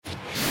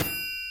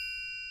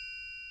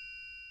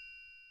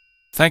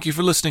Thank you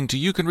for listening to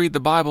You Can Read the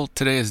Bible.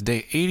 Today is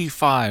day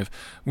 85.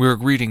 We're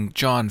reading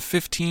John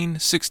 15,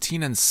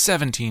 16, and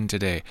 17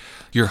 today.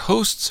 Your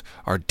hosts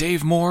are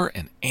Dave Moore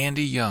and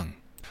Andy Young.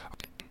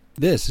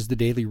 This is the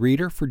Daily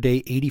Reader for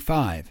day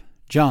 85,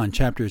 John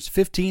chapters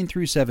 15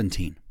 through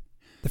 17.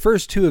 The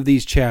first two of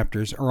these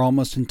chapters are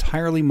almost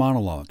entirely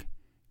monologue,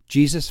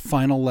 Jesus'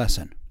 final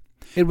lesson.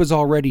 It was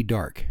already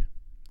dark.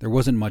 There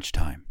wasn't much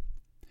time.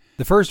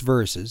 The first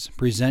verses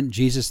present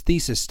Jesus'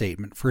 thesis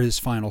statement for his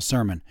final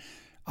sermon.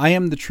 I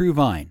am the true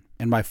vine,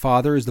 and my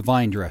Father is the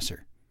vine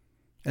dresser.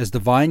 As the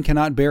vine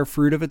cannot bear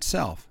fruit of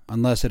itself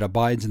unless it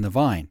abides in the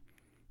vine,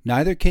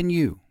 neither can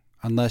you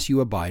unless you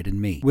abide in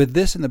me. With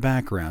this in the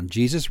background,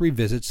 Jesus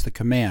revisits the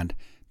command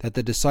that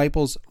the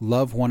disciples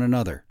love one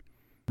another,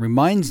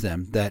 reminds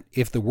them that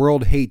if the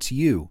world hates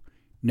you,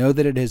 know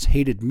that it has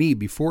hated me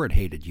before it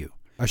hated you,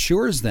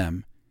 assures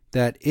them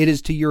that it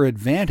is to your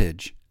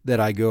advantage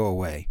that I go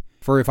away,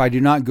 for if I do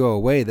not go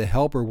away, the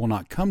Helper will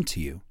not come to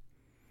you,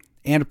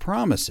 and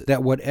promises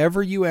that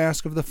whatever you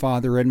ask of the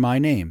Father in my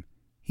name,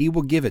 he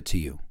will give it to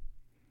you.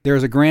 There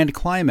is a grand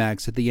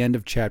climax at the end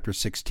of chapter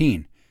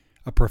 16,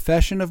 a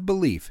profession of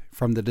belief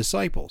from the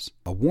disciples,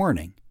 a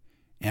warning,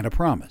 and a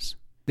promise.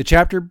 The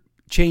chapter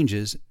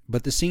changes,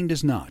 but the scene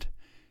does not,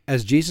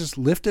 as Jesus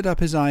lifted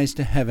up his eyes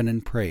to heaven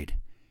and prayed.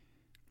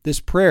 This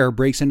prayer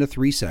breaks into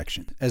three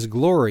sections, as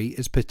glory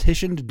is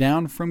petitioned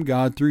down from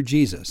God through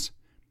Jesus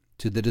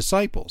to the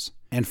disciples,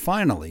 and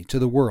finally to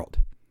the world.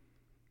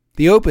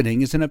 The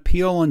opening is an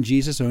appeal on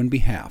Jesus' own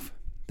behalf,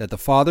 that the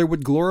Father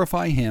would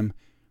glorify him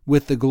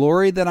with the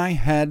glory that I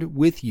had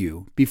with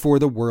you before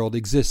the world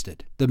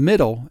existed. The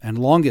middle and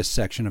longest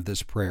section of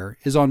this prayer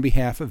is on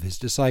behalf of his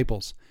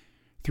disciples,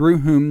 through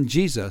whom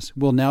Jesus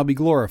will now be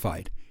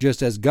glorified,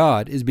 just as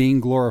God is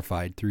being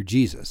glorified through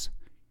Jesus.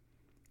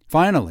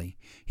 Finally,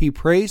 he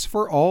prays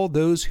for all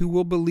those who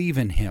will believe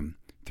in him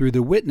through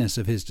the witness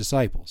of his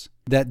disciples,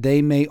 that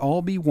they may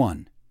all be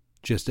one,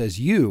 just as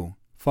you,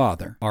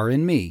 Father, are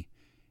in me,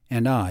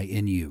 and I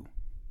in you.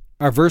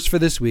 Our verse for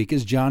this week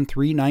is John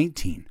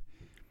 3:19.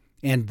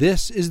 And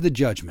this is the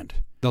judgment.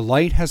 The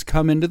light has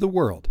come into the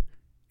world,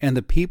 and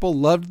the people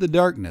loved the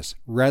darkness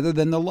rather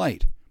than the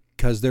light,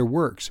 because their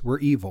works were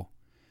evil.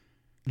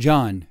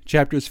 John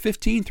chapters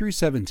 15 through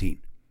 17.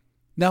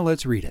 Now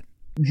let's read it.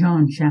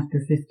 John chapter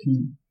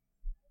 15.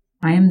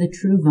 I am the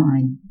true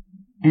vine,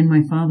 and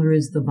my Father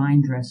is the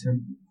vine dresser.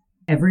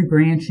 Every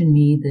branch in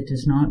me that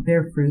does not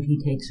bear fruit he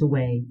takes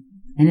away,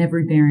 and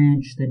every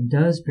branch that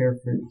does bear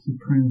fruit he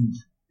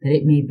prunes, that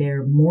it may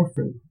bear more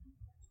fruit.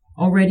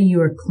 Already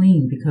you are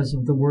clean because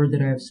of the word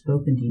that I have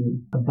spoken to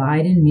you.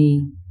 Abide in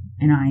me,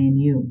 and I in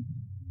you.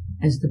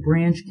 As the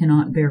branch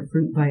cannot bear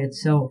fruit by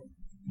itself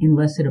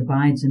unless it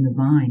abides in the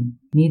vine,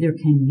 neither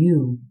can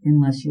you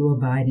unless you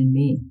abide in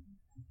me.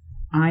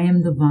 I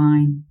am the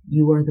vine,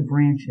 you are the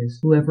branches.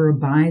 Whoever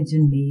abides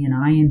in me and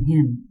I in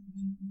him,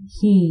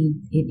 he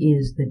it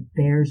is that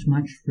bears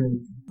much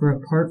fruit. For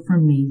apart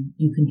from me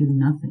you can do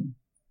nothing.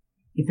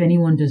 If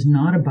anyone does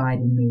not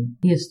abide in me,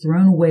 he is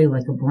thrown away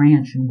like a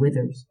branch and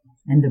withers,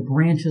 and the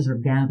branches are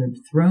gathered,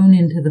 thrown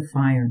into the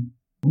fire,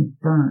 and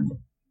burned.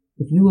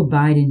 If you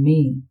abide in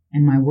me,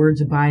 and my words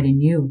abide in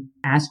you,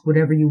 ask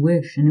whatever you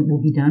wish, and it will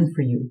be done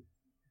for you.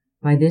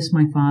 By this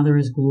my Father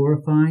is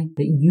glorified,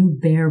 that you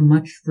bear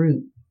much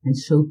fruit, and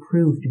so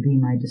prove to be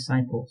my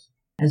disciples.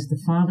 As the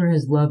Father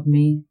has loved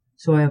me,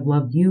 so I have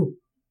loved you.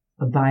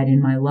 Abide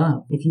in my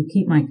love. If you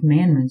keep my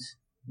commandments,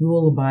 you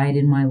will abide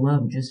in my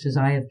love, just as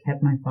I have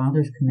kept my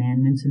Father's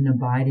commandments and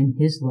abide in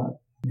his love.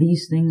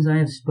 These things I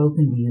have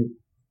spoken to you,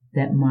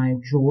 that my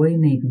joy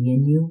may be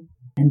in you,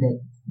 and that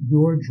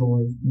your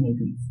joy may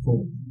be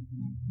full.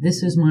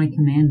 This is my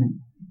commandment,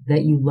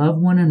 that you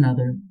love one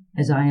another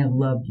as I have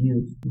loved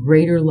you.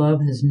 Greater love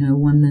has no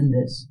one than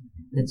this,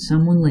 that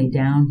someone lay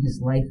down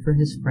his life for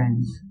his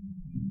friends.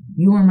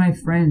 You are my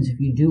friends if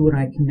you do what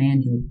I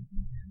command you.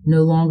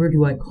 No longer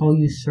do I call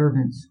you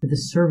servants, for the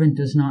servant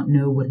does not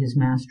know what his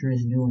master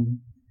is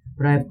doing.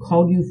 But I have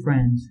called you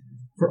friends,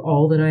 for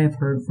all that I have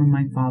heard from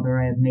my Father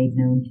I have made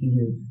known to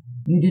you.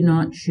 You did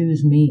not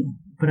choose me,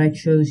 but I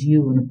chose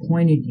you and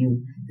appointed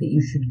you that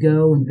you should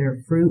go and bear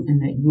fruit,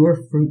 and that your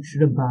fruit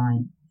should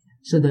abide,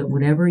 so that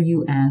whatever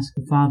you ask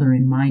the Father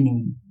in my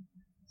name,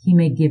 he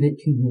may give it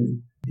to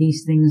you.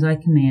 These things I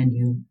command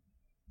you,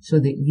 so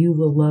that you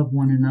will love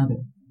one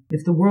another.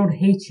 If the world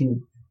hates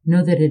you,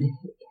 know that it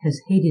has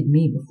hated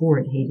me before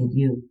it hated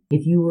you.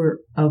 If you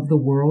were of the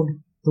world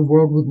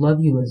would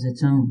love you as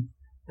its own.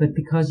 But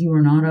because you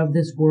are not of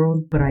this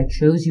world, but I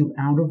chose you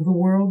out of the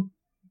world,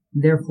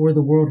 therefore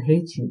the world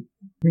hates you.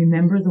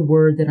 Remember the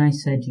word that I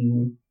said to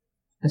you.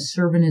 A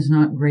servant is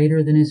not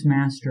greater than his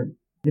master.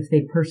 If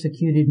they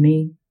persecuted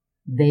me,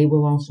 they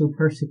will also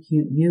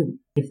persecute you.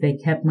 If they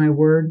kept my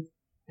word,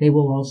 they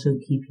will also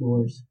keep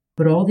yours.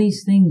 But all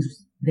these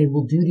things they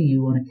will do to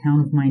you on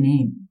account of my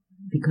name,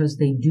 because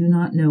they do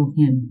not know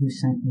him who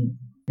sent me.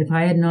 If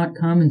I had not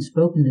come and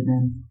spoken to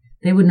them,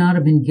 they would not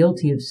have been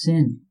guilty of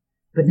sin,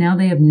 but now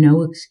they have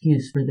no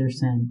excuse for their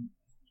sin.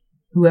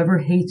 Whoever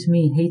hates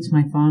me hates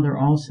my Father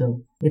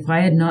also. If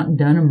I had not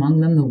done among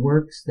them the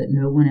works that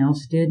no one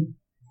else did,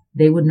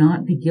 they would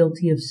not be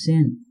guilty of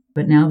sin.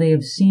 But now they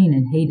have seen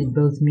and hated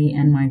both me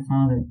and my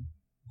Father.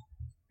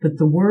 But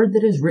the word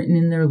that is written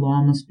in their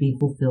law must be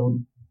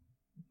fulfilled.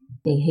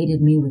 They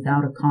hated me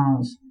without a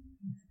cause.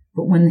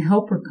 But when the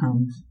Helper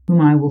comes,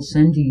 whom I will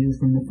send to you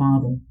from the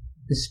Father,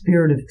 the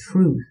Spirit of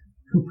truth,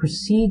 who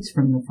proceeds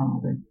from the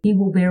Father, he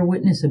will bear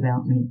witness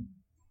about me.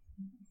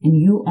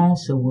 And you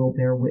also will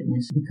bear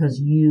witness, because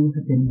you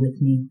have been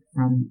with me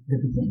from the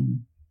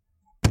beginning.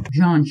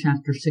 John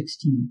chapter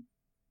 16.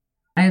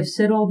 I have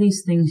said all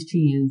these things to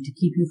you to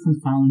keep you from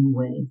falling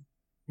away.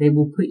 They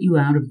will put you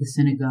out of the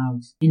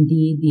synagogues.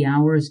 Indeed, the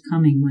hour is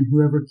coming when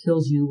whoever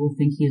kills you will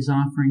think he is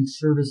offering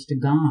service to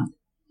God.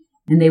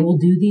 And they will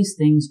do these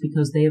things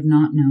because they have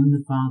not known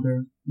the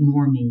Father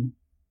nor me.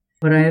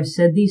 But I have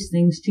said these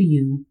things to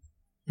you,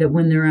 that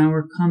when their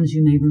hour comes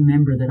you may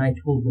remember that I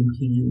told them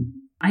to you.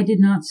 I did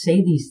not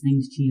say these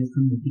things to you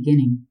from the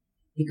beginning,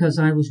 because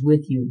I was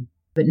with you.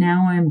 But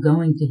now I am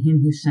going to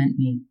him who sent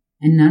me,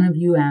 and none of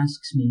you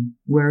asks me,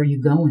 where are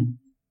you going?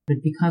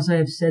 But because I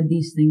have said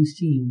these things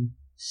to you,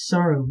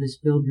 sorrow has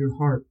filled your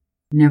heart.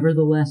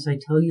 Nevertheless, I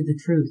tell you the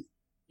truth.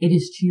 It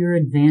is to your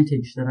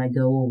advantage that I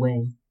go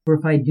away. For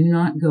if I do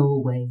not go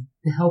away,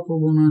 the Helper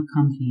will not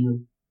come to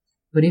you.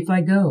 But if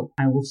I go,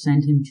 I will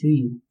send him to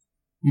you.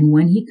 And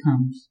when he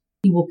comes,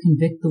 he will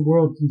convict the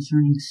world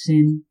concerning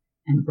sin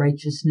and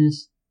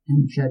righteousness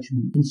and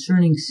judgment.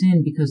 Concerning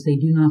sin, because they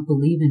do not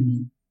believe in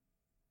me.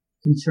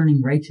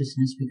 Concerning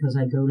righteousness, because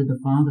I go to the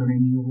Father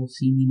and you will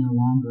see me no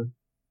longer.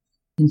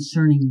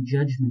 Concerning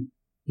judgment,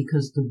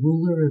 because the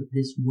ruler of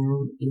this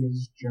world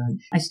is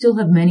judged. I still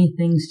have many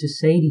things to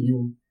say to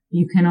you, but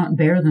you cannot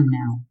bear them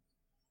now.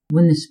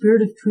 When the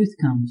Spirit of truth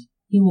comes,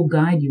 he will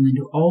guide you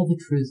into all the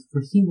truth,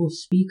 for he will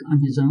speak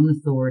on his own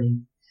authority.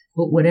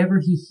 But whatever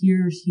he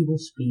hears, he will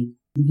speak,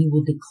 and he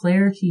will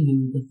declare to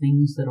you the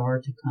things that are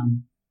to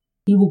come.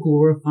 He will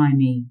glorify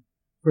me,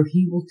 for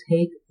he will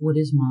take what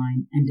is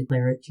mine and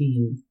declare it to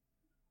you.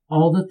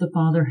 All that the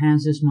Father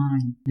has is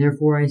mine.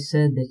 Therefore I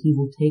said that he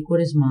will take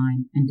what is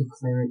mine and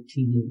declare it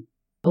to you.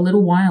 A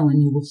little while,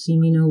 and you will see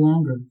me no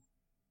longer.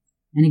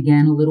 And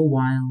again a little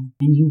while,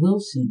 and you will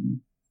see me.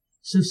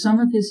 So some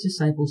of his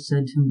disciples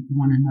said to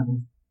one another,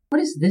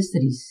 What is this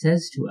that he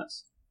says to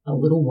us? A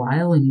little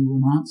while, and you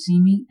will not see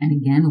me, and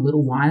again a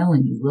little while,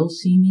 and you will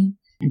see me,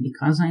 and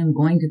because I am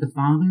going to the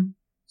Father?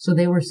 So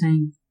they were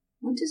saying,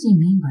 What does he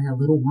mean by a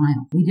little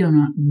while? We do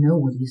not know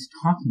what he is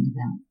talking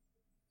about.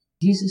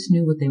 Jesus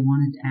knew what they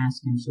wanted to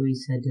ask him, so he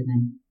said to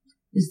them,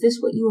 Is this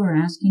what you are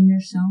asking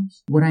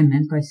yourselves? What I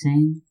meant by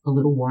saying, A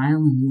little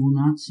while, and you will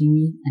not see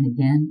me, and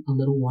again a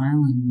little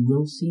while, and you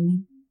will see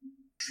me?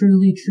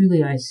 Truly,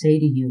 truly, I say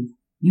to you,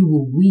 you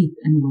will weep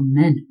and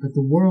lament, but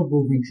the world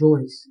will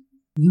rejoice.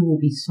 You will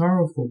be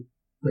sorrowful,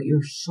 but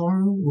your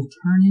sorrow will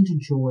turn into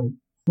joy.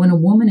 When a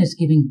woman is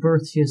giving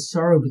birth, she has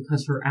sorrow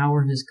because her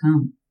hour has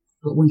come.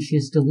 But when she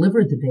has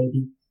delivered the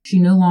baby, she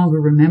no longer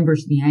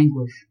remembers the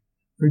anguish,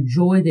 for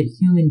joy that a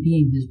human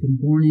being has been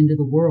born into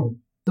the world.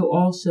 So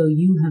also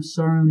you have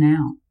sorrow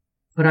now.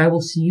 But I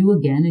will see you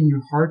again, and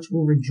your hearts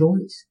will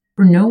rejoice,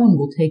 for no one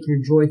will take your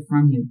joy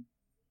from you.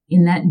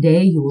 In that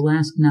day you will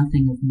ask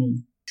nothing of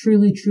me.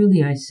 Truly,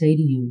 truly, I say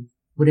to you,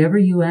 whatever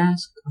you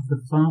ask of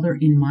the Father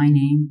in my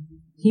name,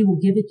 he will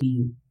give it to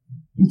you.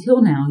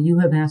 Until now you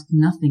have asked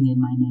nothing in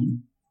my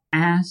name.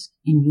 Ask,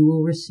 and you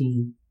will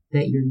receive,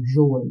 that your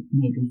joy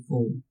may be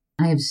full.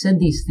 I have said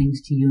these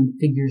things to you in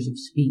figures of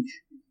speech.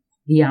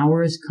 The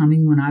hour is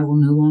coming when I will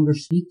no longer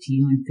speak to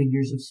you in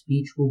figures of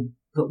speech,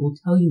 but will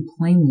tell you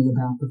plainly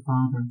about the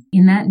Father.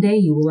 In that day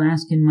you will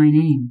ask in my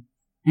name.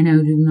 And I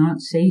do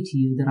not say to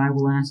you that I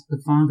will ask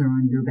the Father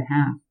on your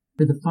behalf,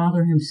 for the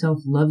Father himself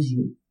loves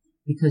you,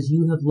 because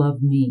you have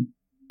loved me,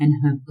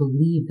 and have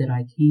believed that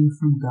I came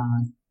from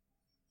God.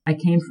 I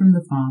came from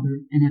the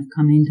Father, and have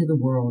come into the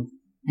world,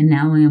 and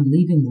now I am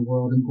leaving the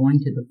world and going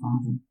to the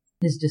Father.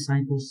 His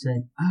disciples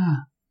said,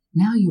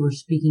 Now you are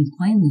speaking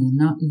plainly and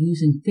not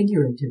using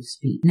figurative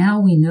speech. Now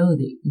we know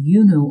that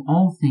you know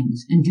all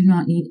things, and do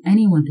not need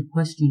anyone to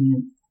question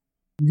you.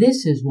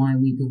 This is why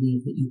we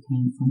believe that you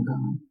came from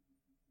God.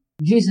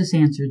 Jesus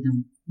answered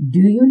them,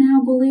 Do you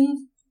now believe?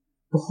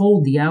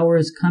 Behold, the hour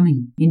is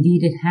coming.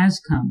 Indeed, it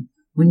has come,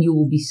 when you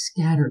will be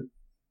scattered,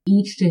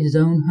 each to his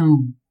own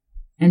home,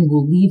 and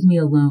will leave me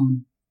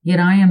alone. Yet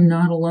I am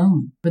not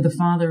alone, for the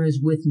Father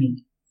is with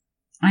me.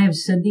 I have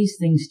said these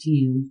things to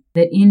you,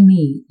 that in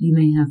me you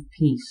may have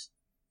peace.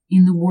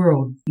 In the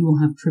world you will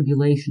have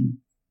tribulation,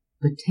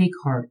 but take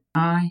heart,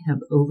 I have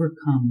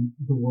overcome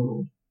the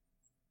world.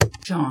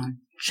 John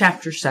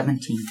chapter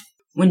 17.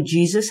 When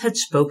Jesus had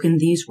spoken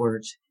these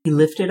words, he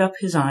lifted up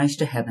his eyes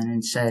to heaven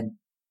and said,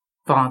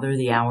 Father,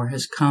 the hour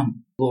has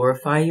come.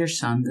 Glorify your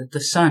Son, that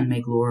the Son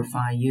may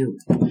glorify you,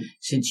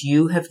 since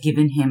you have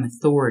given him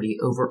authority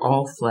over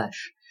all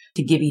flesh,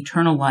 to give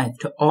eternal life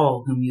to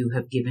all whom you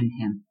have given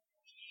him.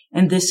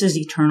 And this is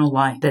eternal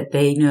life, that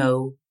they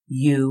know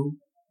you,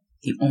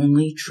 the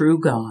only true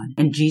God,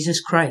 and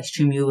Jesus Christ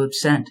whom you have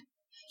sent.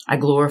 I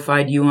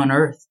glorified you on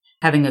earth,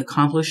 having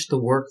accomplished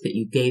the work that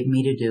you gave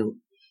me to do.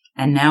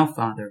 And now,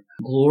 Father,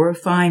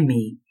 glorify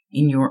me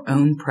in your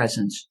own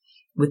presence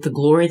with the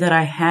glory that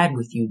I had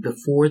with you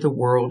before the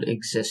world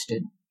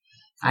existed.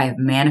 I have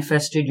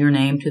manifested your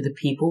name to the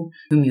people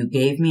whom you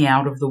gave me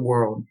out of the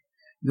world.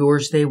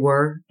 Yours they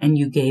were, and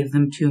you gave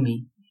them to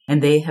me,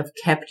 and they have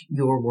kept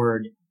your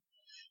word.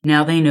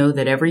 Now they know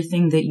that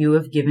everything that you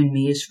have given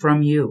me is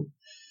from you.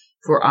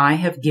 For I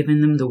have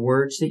given them the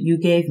words that you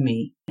gave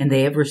me, and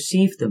they have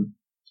received them,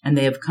 and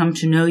they have come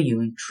to know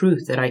you in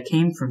truth that I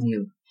came from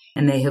you,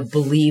 and they have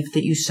believed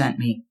that you sent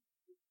me.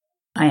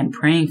 I am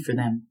praying for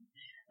them.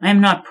 I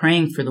am not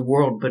praying for the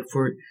world, but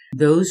for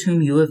those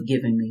whom you have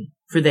given me,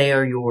 for they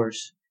are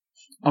yours.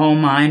 All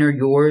mine are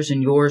yours,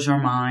 and yours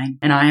are mine,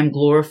 and I am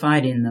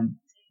glorified in them.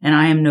 And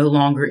I am no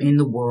longer in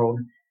the world,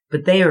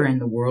 but they are in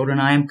the world,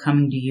 and I am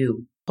coming to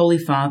you. Holy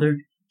Father,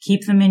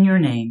 keep them in your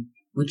name,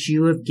 which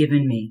you have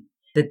given me,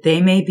 that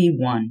they may be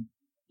one,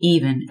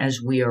 even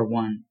as we are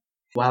one.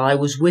 While I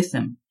was with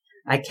them,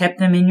 I kept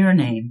them in your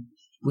name,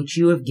 which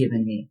you have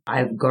given me. I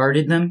have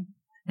guarded them,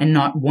 and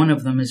not one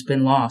of them has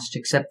been lost,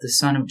 except the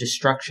son of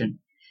destruction,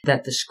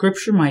 that the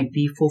scripture might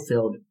be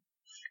fulfilled.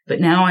 But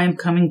now I am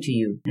coming to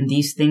you, and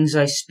these things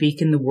I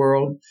speak in the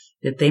world,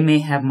 that they may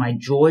have my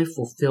joy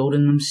fulfilled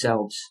in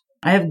themselves.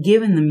 I have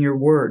given them your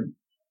word,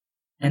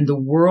 and the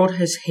world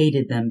has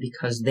hated them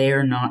because they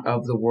are not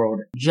of the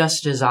world,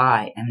 just as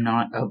I am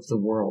not of the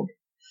world.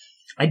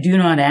 I do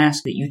not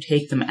ask that you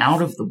take them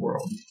out of the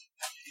world,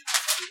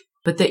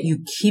 but that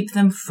you keep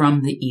them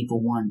from the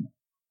evil one.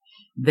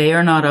 They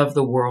are not of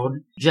the world,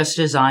 just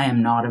as I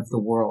am not of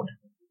the world.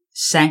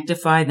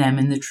 Sanctify them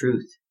in the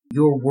truth.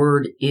 Your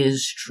word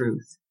is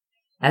truth.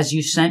 As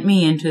you sent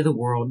me into the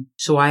world,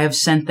 so I have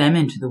sent them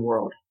into the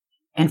world.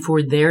 And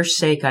for their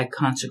sake I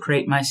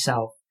consecrate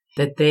myself,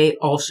 that they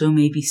also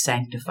may be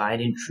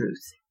sanctified in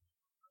truth.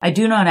 I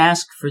do not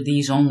ask for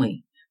these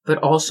only, but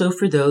also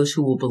for those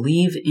who will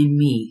believe in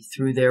me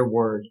through their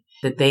word,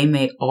 that they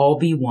may all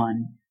be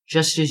one,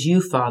 just as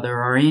you,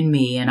 Father, are in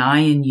me and I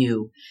in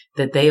you,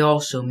 that they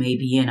also may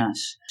be in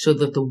us, so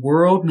that the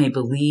world may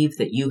believe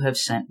that you have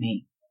sent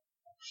me.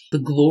 The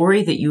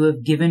glory that you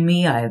have given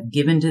me I have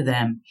given to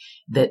them,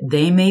 that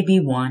they may be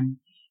one,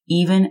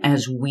 even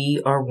as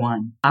we are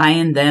one. I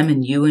and them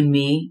and you and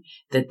me,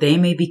 that they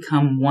may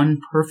become one,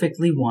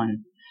 perfectly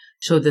one,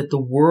 so that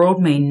the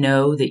world may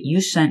know that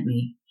you sent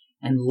me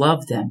and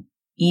love them,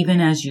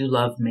 even as you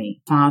loved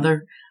me.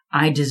 Father,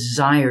 I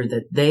desire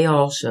that they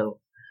also,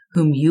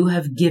 whom you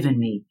have given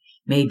me,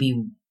 may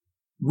be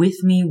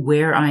with me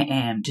where I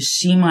am, to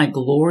see my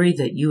glory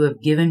that you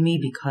have given me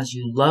because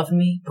you loved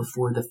me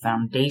before the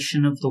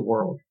foundation of the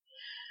world.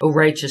 O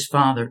righteous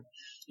Father,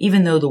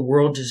 even though the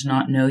world does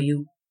not know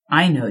you,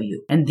 I know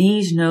you, and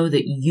these know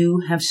that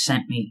you have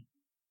sent me.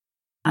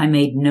 I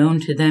made known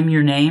to them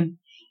your name,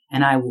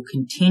 and I will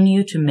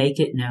continue to make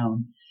it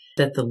known,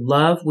 that the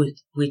love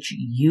with which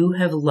you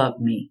have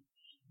loved me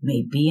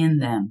may be in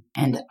them,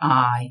 and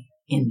I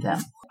in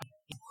them.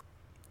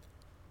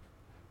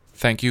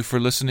 Thank you for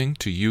listening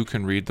to You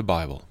Can Read the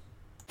Bible.